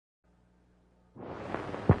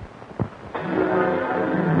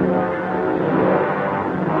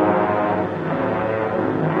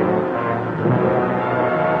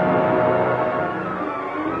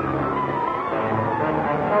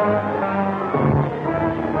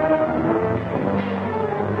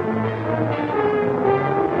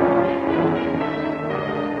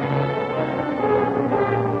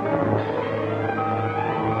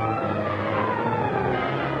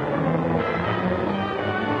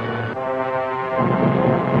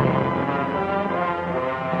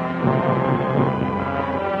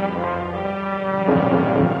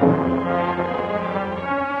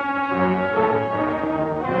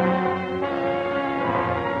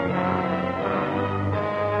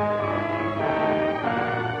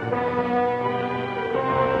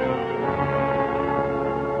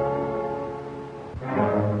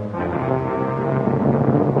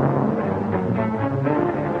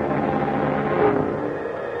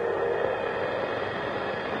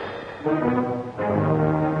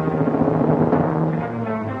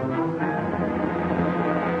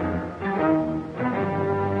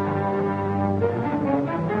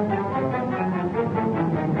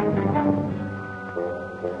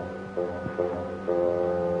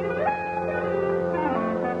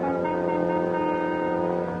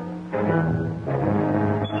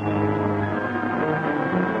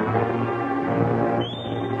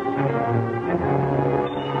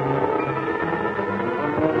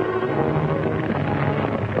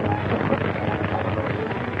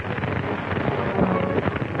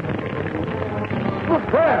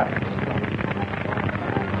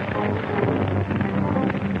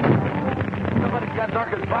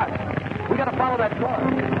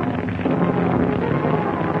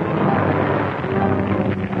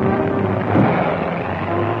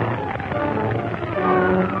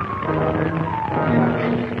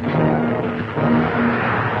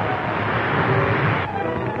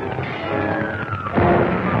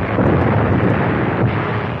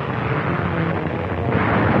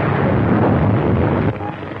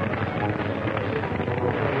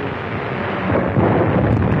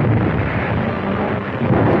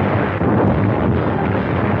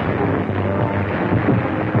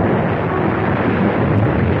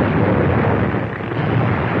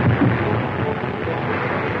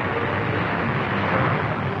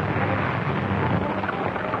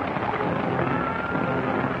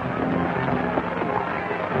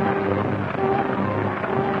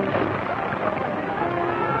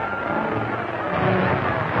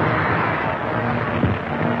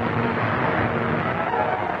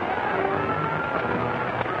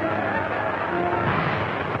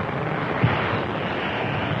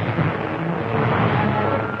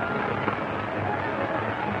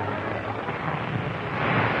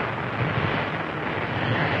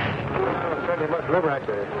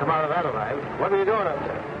Come out of that alive. What are you doing up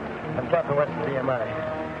there? I'm dropping west of DMI.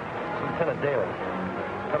 Lieutenant Daly.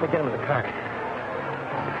 Let me get him in the car.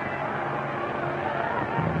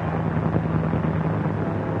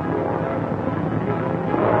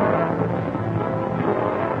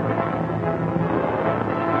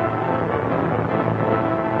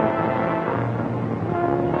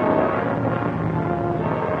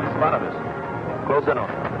 Spotted us. Close in on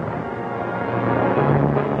him.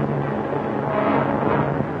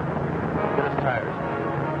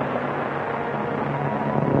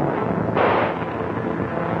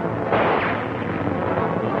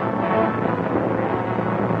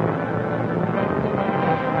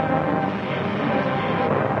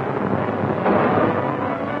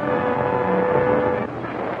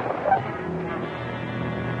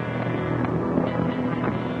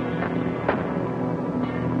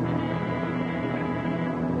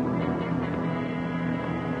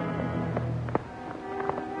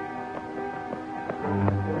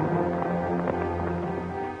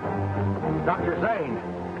 Dr. Zane.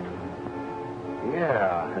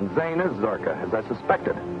 Yeah, and Zane is Zorka, as I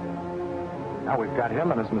suspected. Now we've got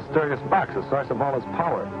him and his mysterious box, the source of all his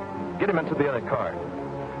power. Get him into the other car.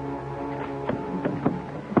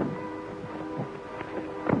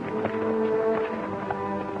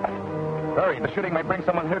 Hurry, the shooting may bring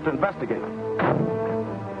someone here to investigate.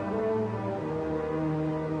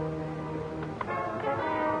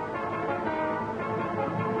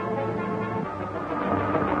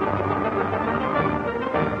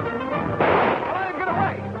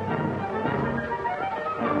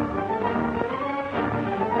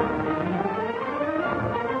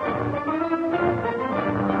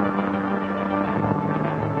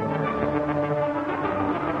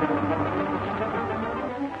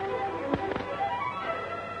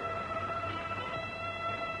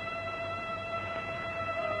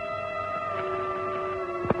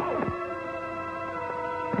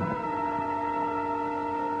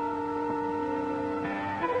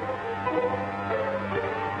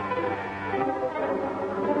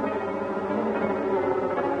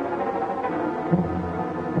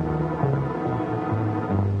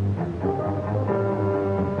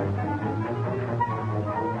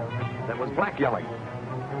 Black yelling.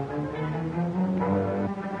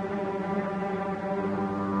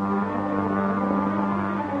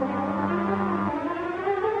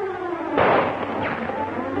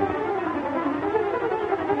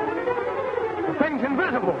 The thing's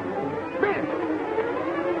invisible. Beat it.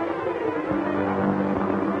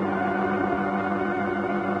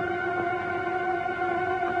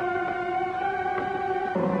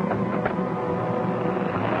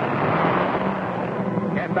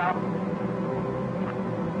 Get up.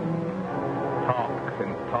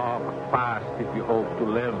 Talk fast if you hope to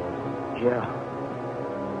live. Yeah.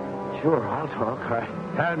 Sure, I'll talk.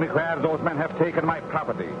 Tell me where those men have taken my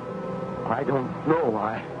property. I don't know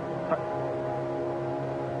why.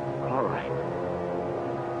 All right.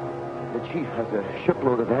 The chief has a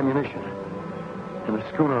shipload of ammunition and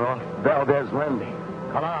a schooner off Valdez Landing.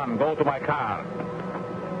 Come on, go to my car.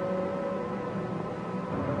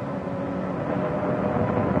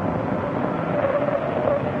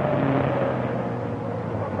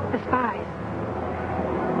 The spies.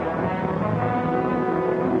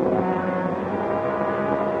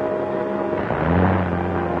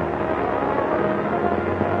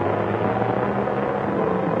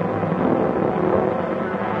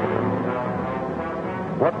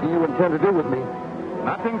 What do you intend to do with me?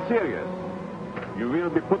 Nothing serious. You will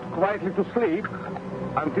be put quietly to sleep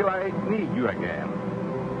until I need you again.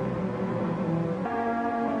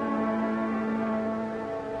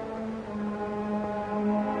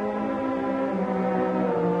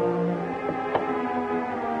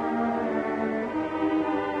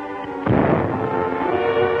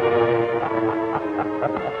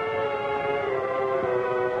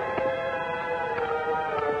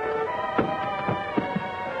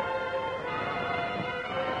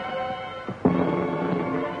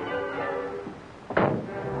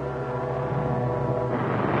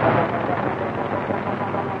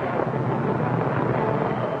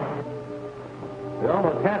 We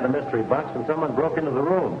almost had the mystery box when someone broke into the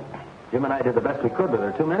room. Jim and I did the best we could, but there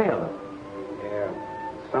are too many of them. Yeah.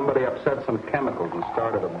 Somebody upset some chemicals and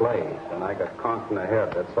started a blaze, and I got conked in the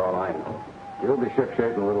head. That's all I know. You'll be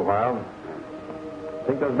ship-shape in a little while.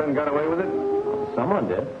 Think those men got away with it? Someone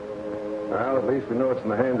did. Well, at least we know it's in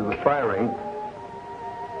the hands of the firing.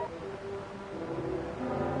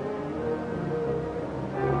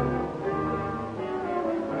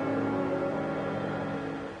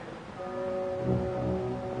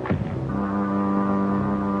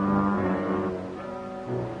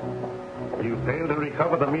 You failed to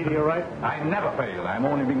recover the meteorite? I never fail. I'm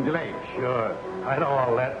only being delayed. Sure. I know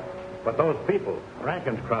all that. But those people,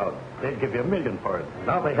 Rankin's crowd, they'd give you $1 million for it.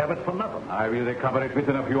 Now they have it for nothing. I will recover it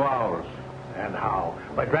within a few hours. And how?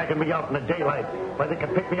 By dragging me out in the daylight. Why, they can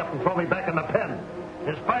pick me up and throw me back in the pen.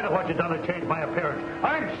 In spite of what you've done to change my appearance.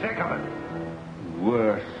 I'm sick of it.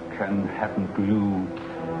 Worse can happen to you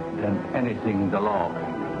than anything the law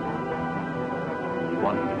can do. You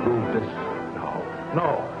want to prove this?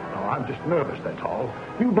 No, I'm just nervous, that's all.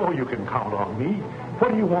 You know you can count on me.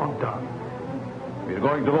 What do you want done? We're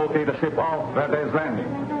going to locate a ship off Valdez Landing.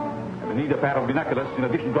 And we need a pair of binoculars in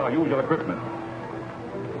addition to our usual equipment.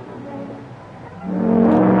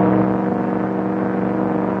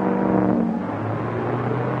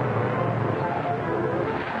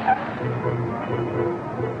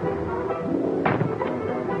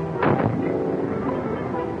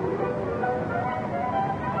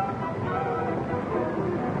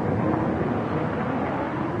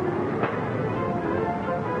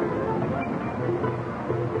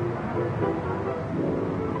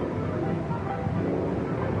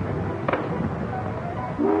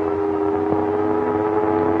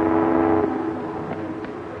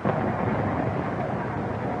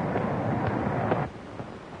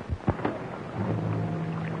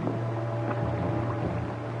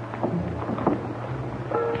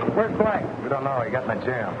 Where's Blank? We don't know. He got in a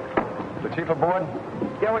jam. The chief aboard?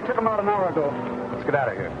 Yeah, we took him out an hour ago. Let's get out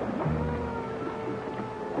of here.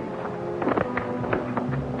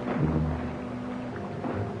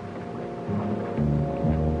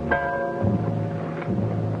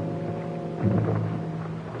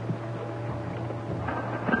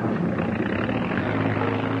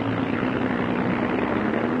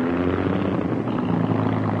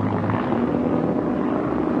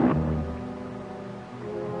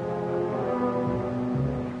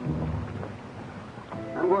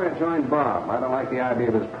 I'm going to join Bob. I don't like the idea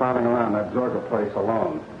of his prowling around that Zorka place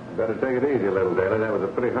alone. Better take it easy, little Daly. That was a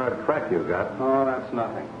pretty hard crack you got. Oh, that's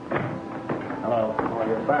nothing. Hello. Oh,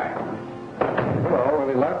 you're back. Hello.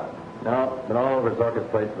 Any luck? No, been all over Zorka's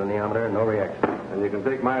place with the neometer, no reaction. And you can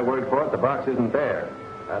take my word for it, the box isn't there.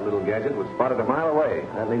 That little gadget was spotted a mile away.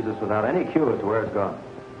 That leaves us without any clue as to where it's gone.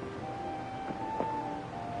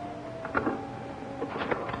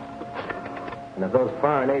 And if those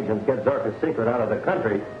foreign agents get Zorka's secret out of the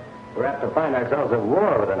country, we're apt to find ourselves at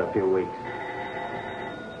war within a few weeks.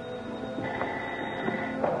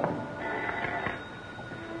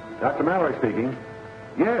 Dr. Mallory speaking.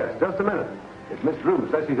 Yes, just a minute. It's Miss Drew.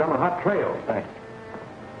 Says she's on a hot trail. Thanks.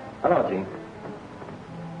 Hello, Gene.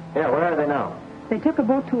 Yeah, where are they now? They took a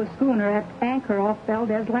boat to a schooner at anchor off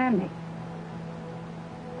Valdez Landing.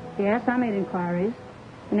 Yes, I made inquiries.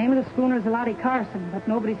 The name of the schooner is Lottie Carson, but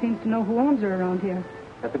nobody seems to know who owns her around here.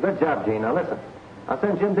 That's a good job, Gene. Now, listen. I'll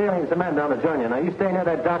send Jim Daly and some men down to join you. Now, you stay near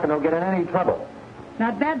that dock and don't get in any trouble.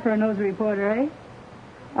 Not bad for a nosy reporter, eh?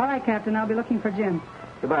 All right, Captain, I'll be looking for Jim.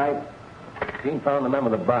 Goodbye. Jean found the men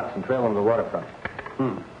with the box and trailed them to the waterfront.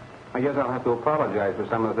 I guess I'll have to apologize for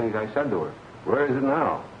some of the things I said to her. Where is it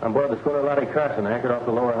now? On board the schooner Lottie Carson, anchored off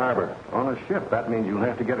the lower harbor. On a ship. That means you'll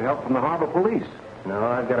have to get help from the harbor police. No,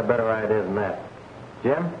 I've got a better idea than that.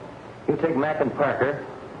 Jim, you take Mac and Parker.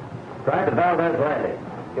 Drive to Valdez Landing.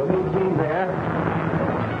 You'll meet Jean there.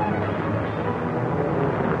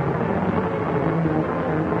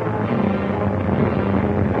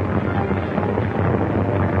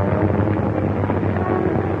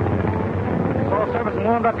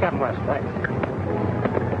 Warmed up, Captain West. Thanks.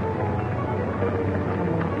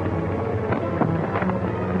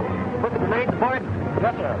 Put the grenades, boys?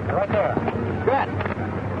 Yes, sir. Right there. Good.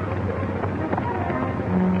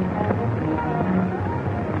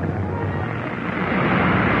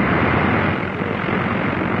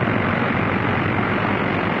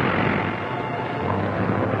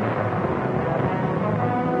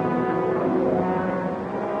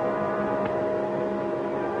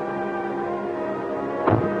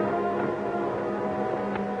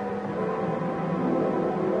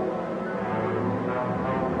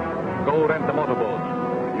 Go rent the motorboat.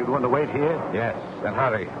 You going to wait here? Yes, and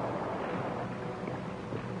hurry.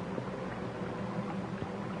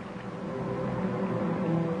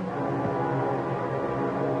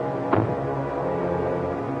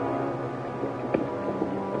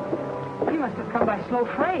 You must have come by slow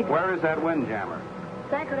freight. Where is that windjammer?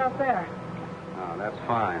 It's anchored up there. Oh, that's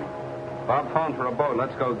fine. Bob phoned for a boat.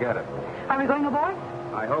 Let's go get it. Are we going aboard?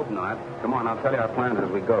 I hope not. Come on, I'll tell you our plans as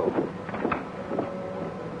we go.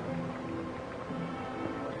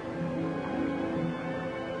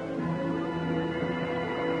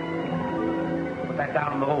 Put that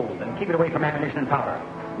down in the hold and keep it away from ammunition and powder.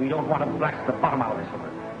 We don't want to blast the bottom out of this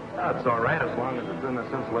hooker. That's all right, as long as it's in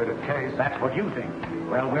this insulated case. That's what you think.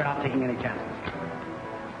 Well, we're not taking any chances.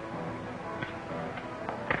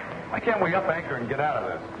 Why can't we up anchor and get out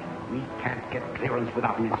of this? We can't get clearance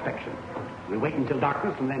without an inspection. We'll wait until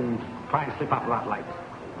darkness and then try and slip up without lights.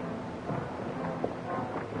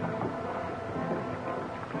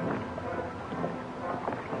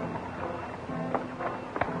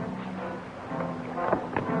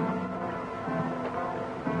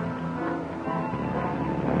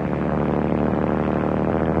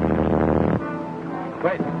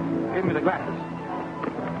 Wait, give me the glasses.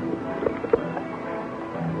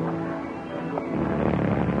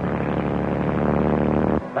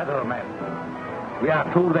 Better, man. We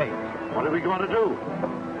are too late. What are we going to do?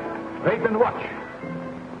 Wait and watch.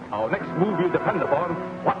 Our next move will depend upon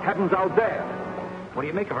what happens out there. What do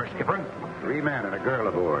you make of her, Skipper? 3 men and a girl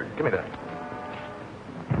aboard. Give me that.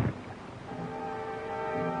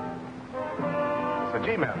 It's a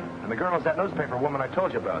G-man, and the girl is that newspaper woman I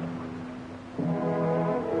told you about.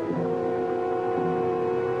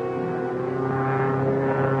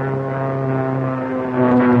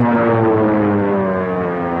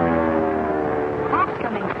 Bob's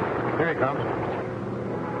coming. Here he comes.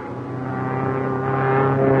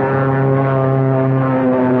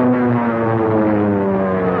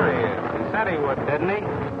 There he is. He said he would, didn't he?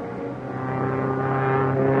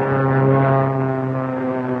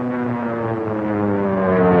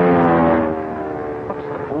 What's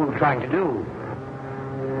the fool trying to do?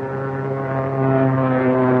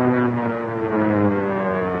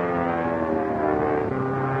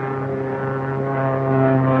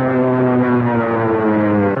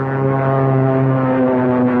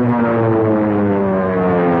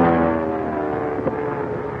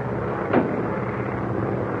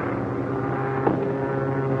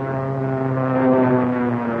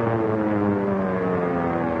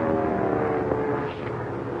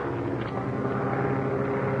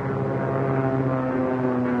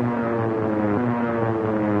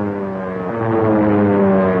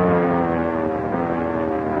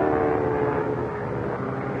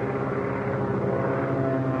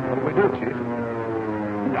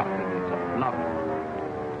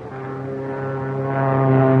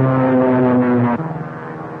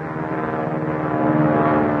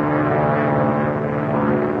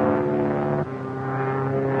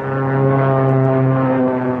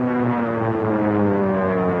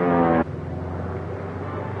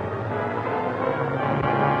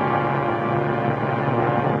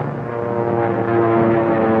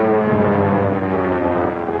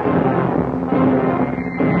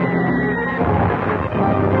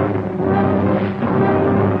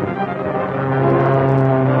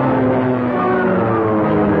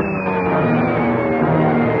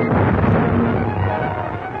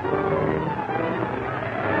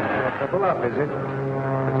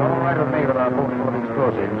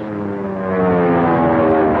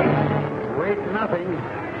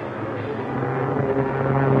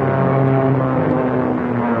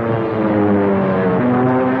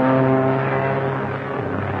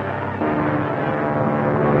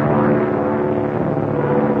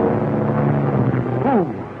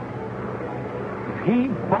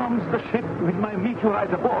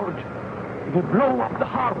 neutralize the board, it will blow up the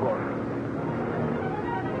harbor.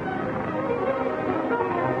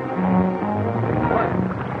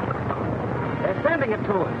 They're sending it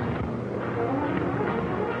to us.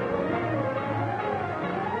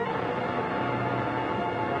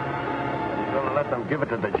 You gonna let them give it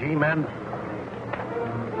to the G-men?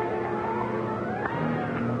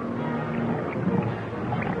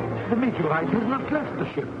 The meteorite has not left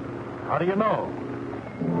the ship. How do you know?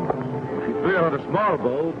 If it were a small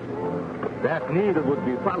boat, that needle would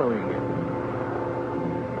be following it.